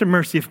the grace and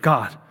mercy of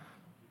God.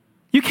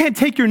 You can't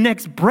take your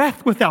next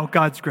breath without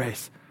God's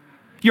grace.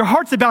 Your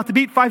heart's about to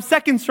beat 5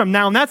 seconds from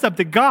now, and that's up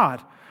to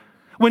God.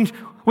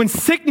 When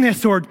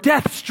sickness or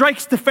death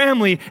strikes the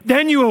family,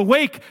 then you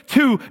awake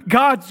to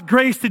God's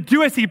grace to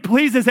do as he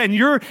pleases and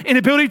your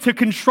inability to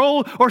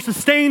control or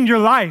sustain your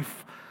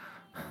life.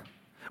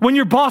 When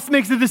your boss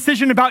makes a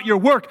decision about your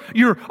work,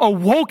 you're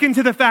awoken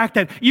to the fact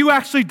that you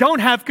actually don't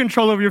have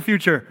control over your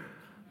future.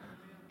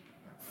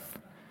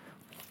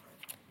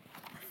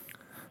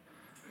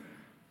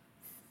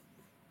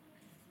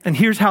 And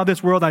here's how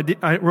this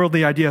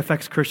worldly idea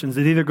affects Christians.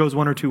 It either goes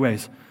one or two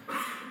ways.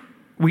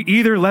 We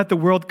either let the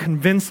world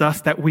convince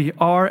us that we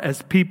are,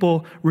 as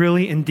people,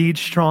 really indeed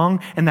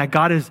strong and that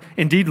God is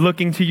indeed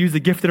looking to use the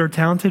gifted or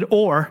talented,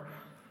 or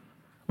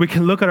we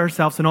can look at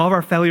ourselves and all of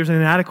our failures and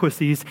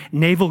inadequacies,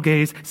 navel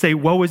gaze, say,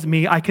 woe is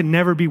me, I can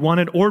never be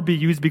wanted or be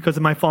used because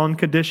of my fallen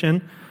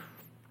condition.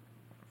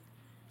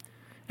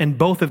 And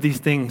both of these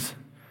things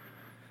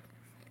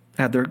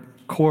at their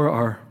core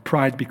are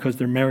pride because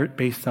they're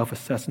merit-based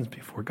self-assessments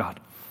before God.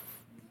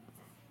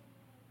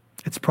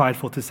 It's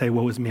prideful to say,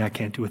 woe is me, I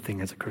can't do a thing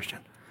as a Christian.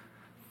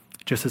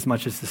 Just as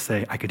much as to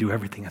say, I could do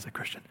everything as a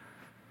Christian.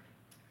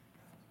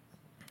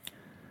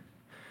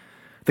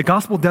 The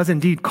gospel does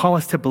indeed call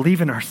us to believe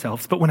in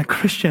ourselves, but when a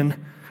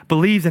Christian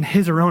believes in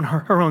his or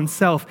her own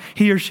self,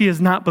 he or she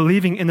is not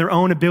believing in their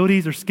own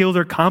abilities or skills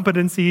or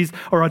competencies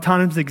or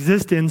autonomous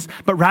existence,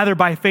 but rather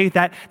by faith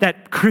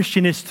that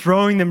Christian is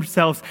throwing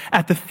themselves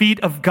at the feet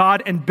of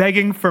God and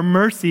begging for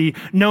mercy,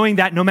 knowing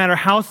that no matter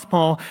how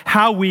small,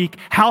 how weak,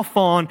 how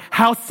fallen,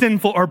 how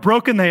sinful or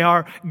broken they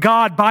are,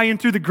 God, by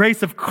and through the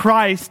grace of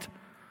Christ,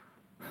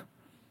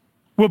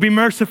 will be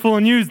merciful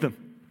and use them.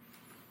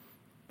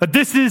 But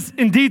this is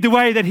indeed the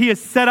way that he has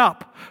set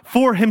up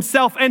for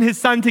himself and his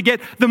son to get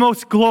the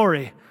most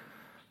glory.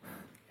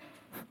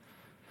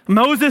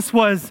 Moses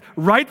was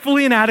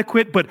rightfully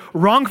inadequate, but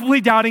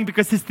wrongfully doubting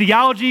because his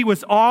theology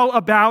was all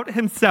about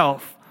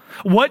himself.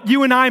 What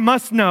you and I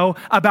must know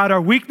about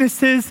our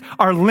weaknesses,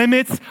 our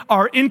limits,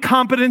 our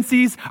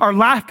incompetencies, our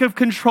lack of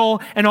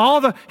control, and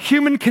all the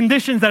human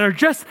conditions that are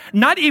just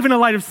not even a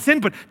light of sin,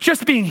 but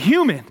just being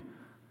human,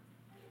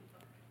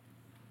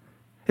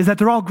 is that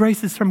they're all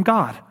graces from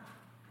God.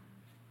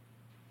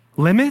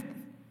 Limit,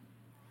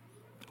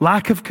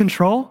 lack of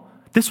control,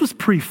 this was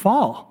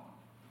pre-fall.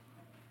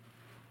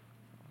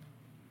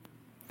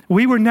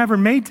 We were never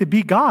made to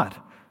be God.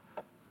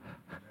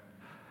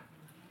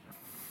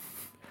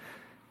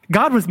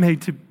 God was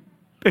made to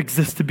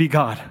exist to be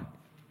God.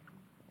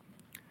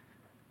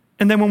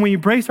 And then when we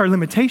embrace our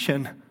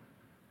limitation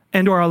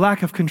and or our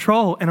lack of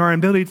control and our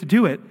ability to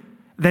do it,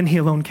 then he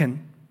alone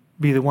can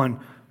be the one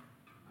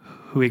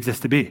who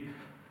exists to be.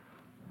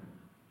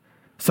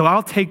 So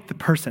I'll take the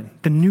person,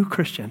 the new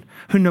Christian,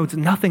 who knows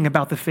nothing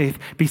about the faith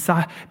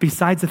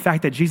besides the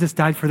fact that Jesus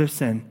died for their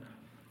sin,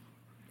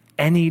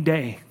 any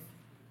day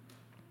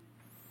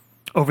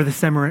over the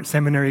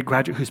seminary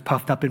graduate who's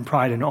puffed up in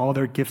pride and all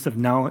their gifts of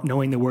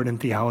knowing the word and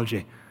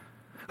theology,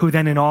 who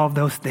then in all of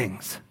those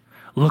things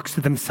looks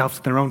to themselves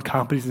and their own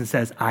competence and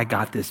says, I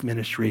got this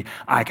ministry,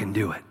 I can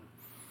do it.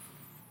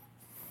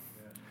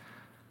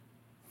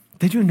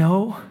 Did you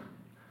know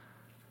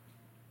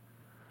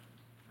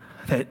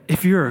that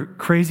if you're a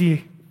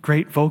crazy,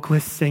 great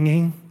vocalist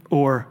singing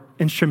or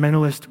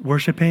instrumentalist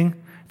worshiping,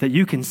 that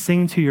you can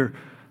sing to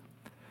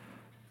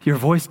your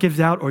voice gives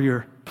out or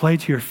your play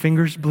to your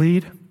fingers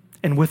bleed,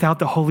 and without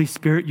the Holy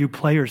Spirit you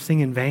play or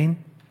sing in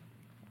vain?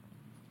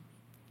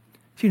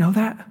 Do you know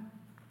that?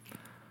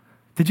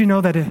 Did you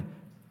know that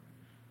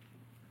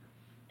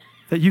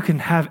you can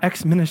have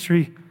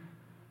ex-ministry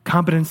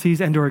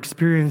competencies and or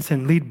experience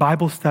and lead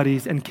Bible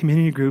studies and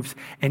community groups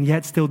and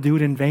yet still do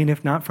it in vain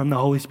if not from the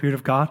Holy Spirit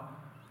of God?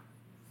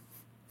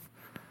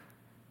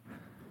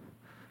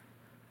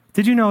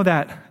 Did you know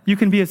that you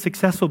can be a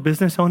successful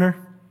business owner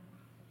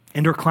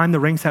and or climb the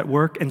ranks at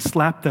work and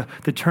slap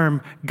the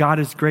term, God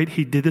is great,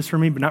 he did this for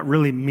me, but not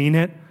really mean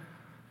it?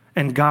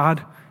 And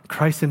God,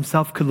 Christ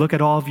himself, could look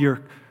at all of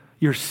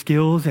your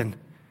skills and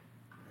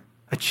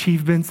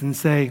achievements and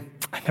say,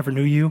 I never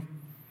knew you.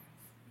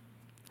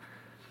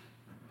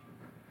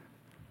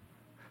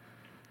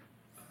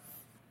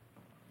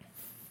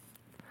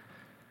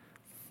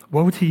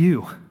 Woe to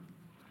you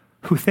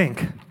who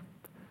think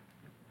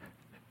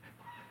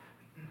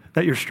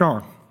that you're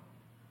strong.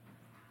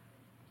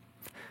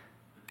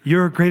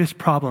 Your greatest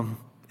problem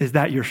is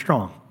that you're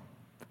strong.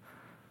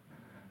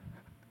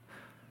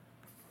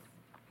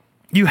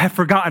 You have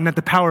forgotten that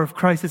the power of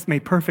Christ is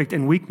made perfect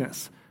in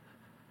weakness.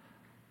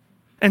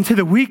 And to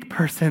the weak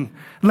person,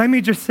 let me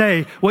just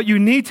say, what you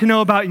need to know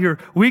about your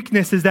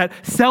weakness is that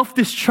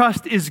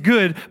self-distrust is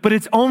good, but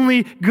it's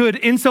only good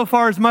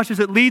insofar as much as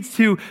it leads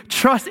to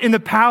trust in the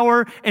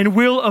power and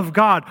will of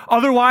God.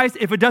 Otherwise,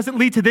 if it doesn't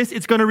lead to this,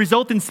 it's going to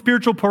result in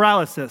spiritual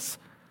paralysis.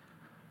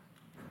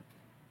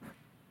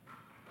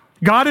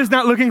 God is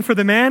not looking for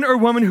the man or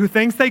woman who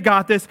thinks they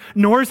got this,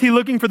 nor is he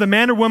looking for the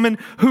man or woman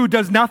who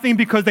does nothing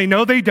because they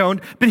know they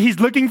don't, but he's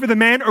looking for the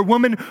man or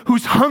woman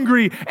who's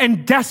hungry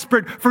and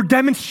desperate for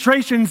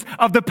demonstrations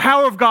of the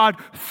power of God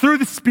through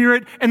the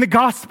Spirit and the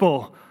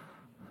gospel.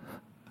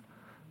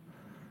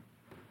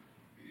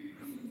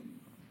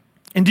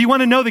 And do you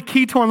want to know the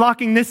key to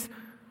unlocking this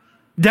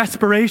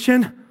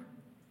desperation?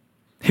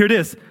 Here it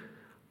is.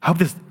 I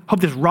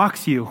hope this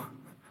rocks you.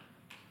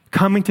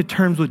 Coming to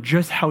terms with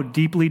just how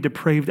deeply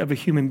depraved of a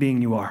human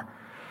being you are.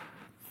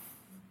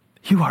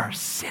 You are a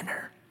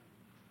sinner.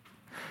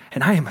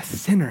 And I am a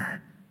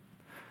sinner.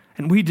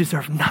 And we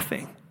deserve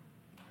nothing.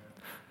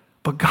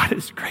 But God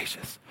is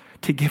gracious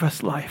to give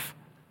us life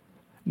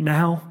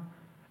now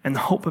and the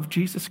hope of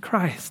Jesus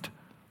Christ.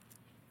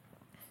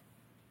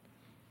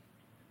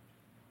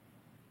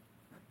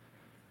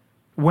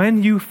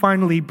 When you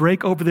finally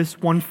break over this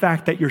one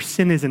fact that your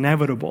sin is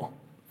inevitable,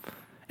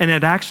 and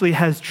it actually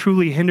has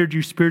truly hindered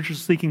you spiritually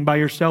seeking by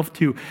yourself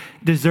to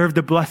deserve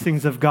the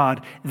blessings of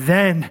God,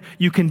 then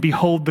you can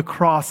behold the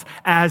cross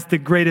as the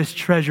greatest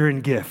treasure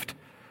and gift.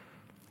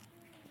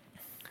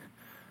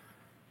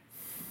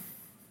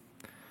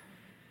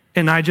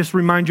 And I just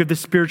remind you of the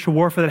spiritual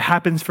warfare that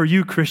happens for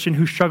you, Christian,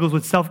 who struggles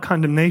with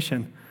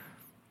self-condemnation.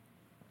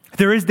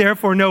 There is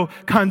therefore no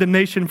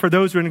condemnation for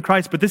those who are in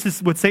Christ, but this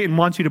is what Satan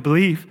wants you to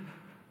believe.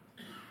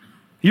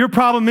 Your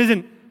problem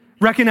isn't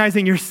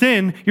recognizing your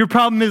sin. Your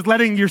problem is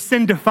letting your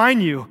sin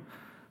define you.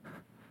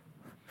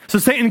 So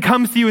Satan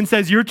comes to you and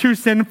says, you're too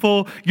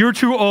sinful, you're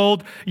too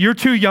old, you're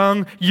too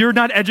young, you're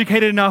not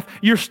educated enough,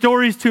 your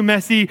story's too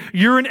messy,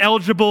 you're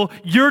ineligible,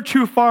 you're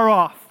too far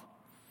off.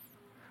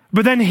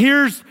 But then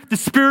here's the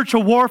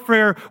spiritual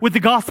warfare with the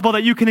gospel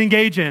that you can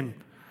engage in.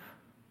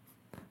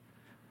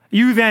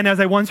 You then, as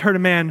I once heard a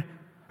man,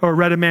 or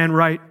read a man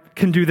write,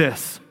 can do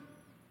this.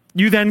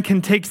 You then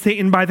can take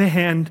Satan by the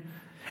hand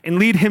and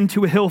lead him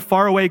to a hill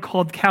far away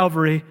called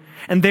Calvary,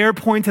 and there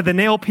point to the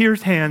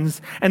nail-pierced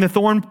hands and the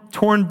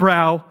thorn-torn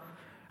brow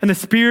and the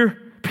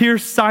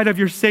spear-pierced side of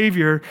your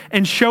Savior,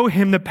 and show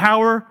him the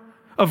power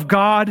of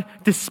God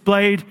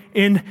displayed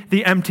in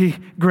the empty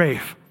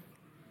grave.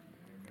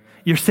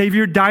 Your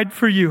Savior died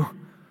for you.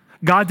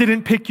 God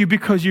didn't pick you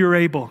because you were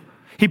able.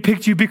 He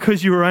picked you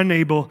because you were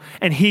unable,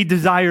 and he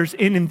desires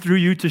in and through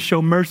you to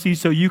show mercy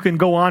so you can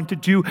go on to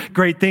do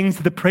great things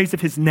to the praise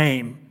of his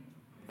name.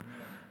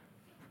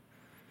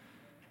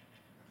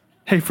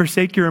 Hey,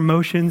 forsake your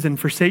emotions and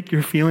forsake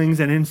your feelings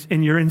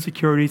and your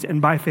insecurities,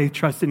 and by faith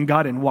trust in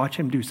God and watch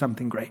him do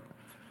something great.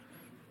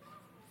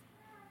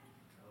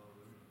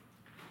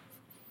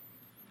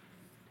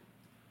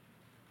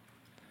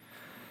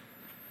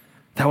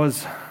 That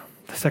was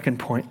the second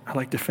point I'd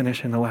like to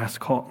finish in the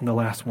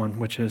last one,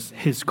 which is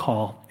his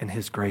call and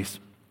his grace.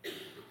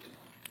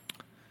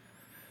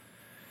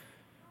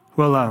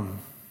 Well,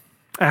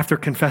 after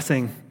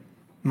confessing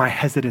my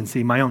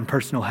hesitancy, my own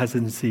personal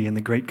hesitancy in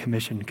the Great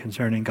Commission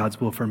concerning God's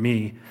will for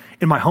me,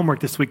 in my homework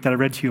this week that I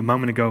read to you a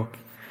moment ago,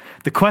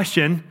 the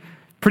question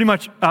pretty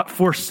much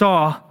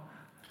foresaw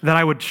that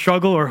I would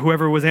struggle, or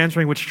whoever was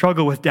answering would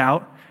struggle with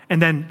doubt. And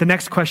then the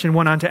next question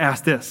went on to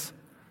ask this: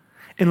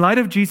 in light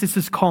of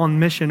Jesus' call and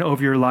mission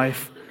over your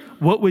life,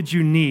 what would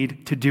you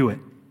need to do it?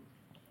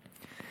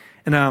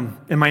 And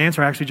in my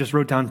answer, I actually just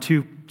wrote down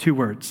two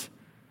words.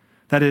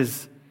 That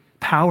is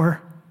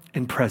power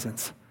and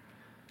presence.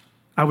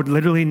 I would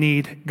literally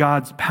need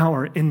God's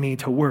power in me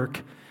to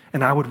work,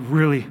 and I would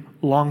really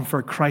long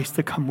for Christ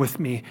to come with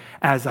me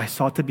as I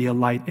sought to be a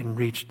light and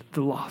reach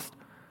the lost.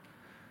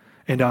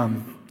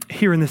 And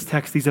here in this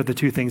text, these are the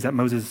two things that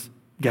Moses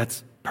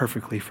gets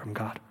perfectly from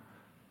God.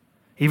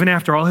 Even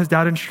after all his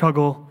doubt and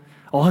struggle,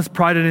 all his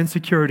pride and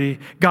insecurity,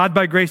 God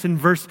by grace in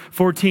verse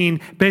 14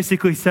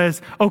 basically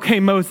says, okay,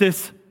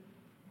 Moses,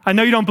 I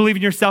know you don't believe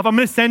in yourself. I'm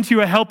going to send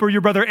you a helper,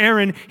 your brother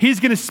Aaron. He's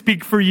going to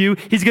speak for you.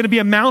 He's going to be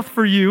a mouth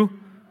for you.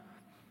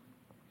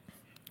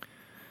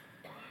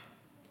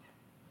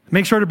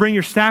 Make sure to bring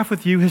your staff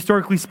with you.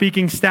 Historically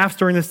speaking, staffs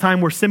during this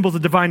time were symbols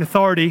of divine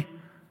authority.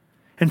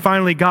 And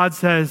finally, God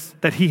says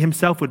that he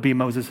himself would be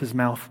Moses'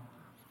 mouth.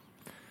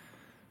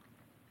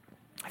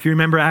 If you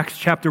remember Acts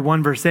chapter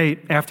 1, verse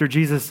 8, after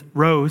Jesus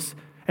rose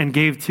and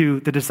gave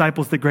to the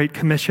disciples the Great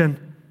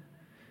Commission,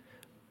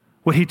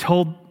 what he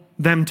told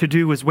them to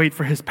do was wait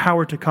for his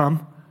power to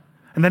come.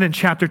 And then in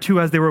chapter 2,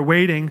 as they were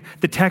waiting,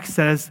 the text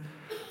says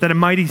that a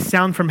mighty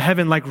sound from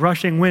heaven like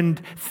rushing wind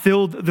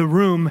filled the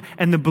room,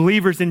 and the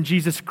believers in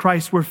Jesus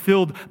Christ were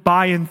filled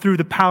by and through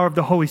the power of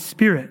the Holy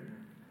Spirit.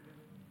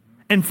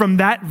 And from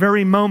that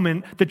very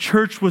moment, the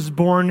church was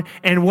born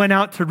and went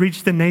out to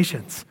reach the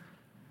nations.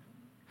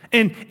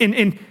 In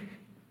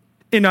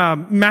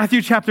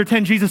Matthew chapter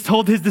 10, Jesus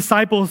told his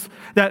disciples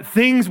that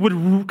things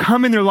would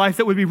come in their lives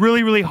that would be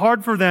really, really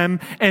hard for them.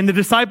 And the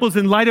disciples,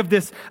 in light of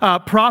this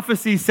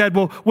prophecy, said,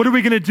 well, what are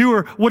we going to do?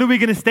 Or what are we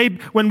going to say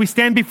when we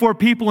stand before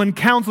people and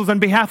councils on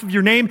behalf of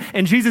your name?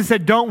 And Jesus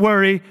said, don't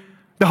worry,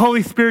 the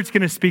Holy Spirit's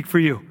going to speak for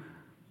you.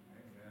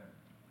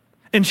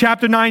 In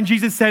chapter 9,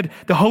 Jesus said,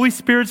 the Holy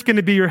Spirit's going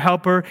to be your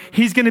helper.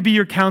 He's going to be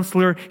your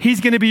counselor. He's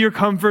going to be your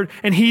comfort.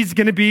 And he's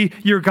going to be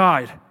your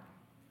guide.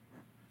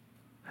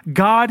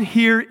 God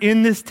here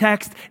in this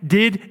text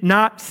did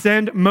not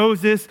send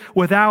Moses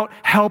without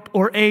help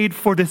or aid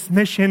for this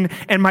mission.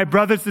 And my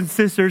brothers and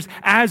sisters,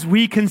 as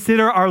we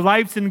consider our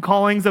lives and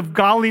callings of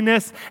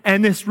godliness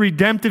and this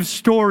redemptive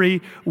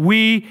story,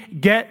 we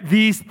get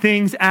these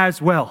things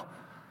as well.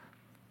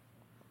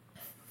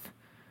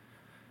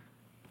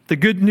 The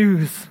good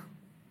news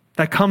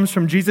that comes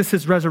from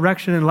Jesus'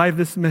 resurrection in light of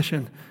this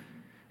mission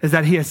is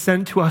that he has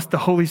sent to us the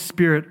Holy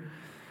Spirit,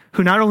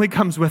 who not only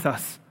comes with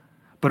us,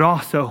 but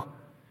also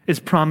is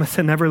promised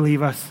to never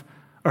leave us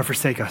or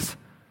forsake us.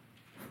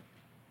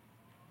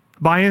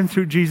 By and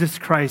through Jesus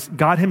Christ,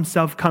 God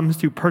himself comes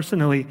to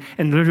personally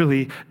and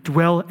literally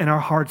dwell in our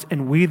hearts,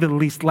 and we, the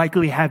least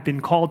likely, have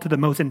been called to the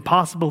most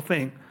impossible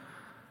thing,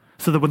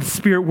 so that when the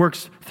Spirit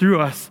works through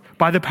us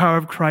by the power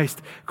of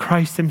Christ,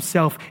 Christ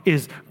himself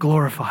is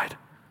glorified.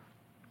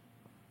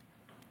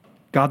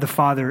 God the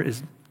Father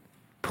is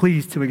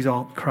pleased to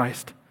exalt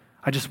Christ.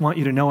 I just want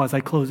you to know as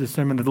I close this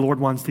sermon that the Lord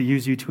wants to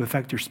use you to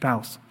affect your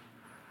spouse.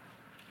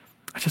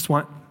 I just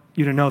want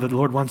you to know that the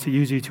Lord wants to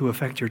use you to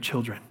affect your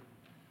children.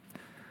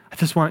 I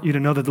just want you to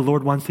know that the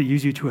Lord wants to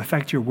use you to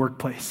affect your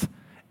workplace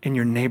and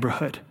your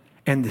neighborhood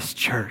and this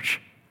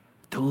church.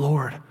 The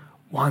Lord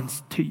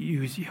wants to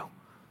use you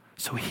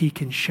so he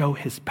can show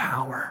his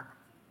power.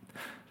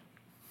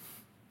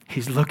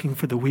 He's looking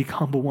for the weak,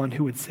 humble one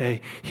who would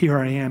say, here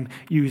I am,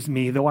 use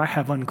me, though I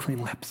have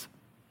unclean lips.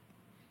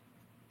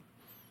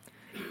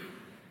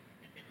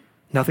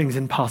 Nothing's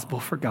impossible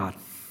for God.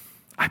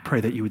 I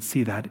pray that you would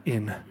see that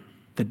in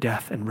the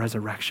death and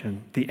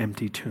resurrection, the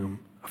empty tomb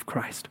of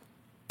Christ.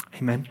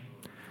 Amen.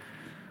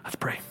 Let's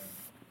pray.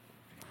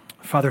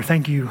 Father,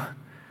 thank you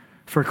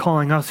for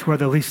calling us who are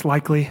the least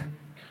likely.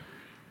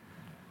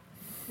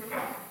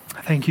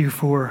 Thank you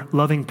for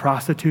loving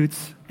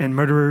prostitutes and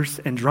murderers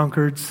and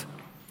drunkards,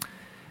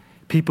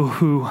 people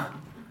who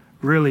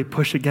really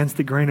push against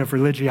the grain of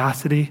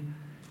religiosity,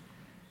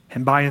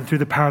 and by and through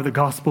the power of the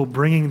gospel,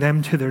 bringing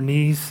them to their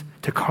knees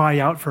to cry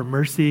out for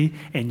mercy,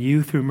 and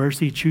you, through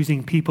mercy,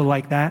 choosing people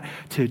like that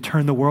to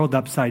turn the world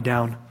upside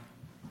down.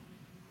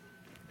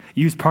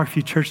 Use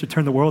Parkview Church to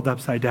turn the world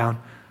upside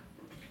down.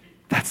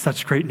 That's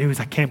such great news.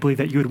 I can't believe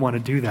that you would want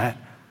to do that.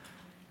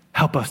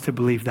 Help us to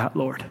believe that,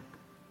 Lord.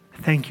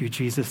 Thank you,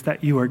 Jesus,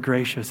 that you are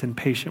gracious and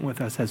patient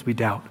with us as we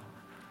doubt.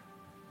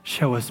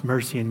 Show us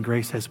mercy and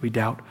grace as we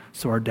doubt,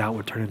 so our doubt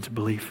would turn into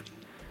belief.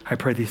 I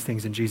pray these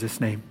things in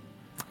Jesus' name.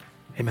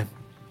 Amen.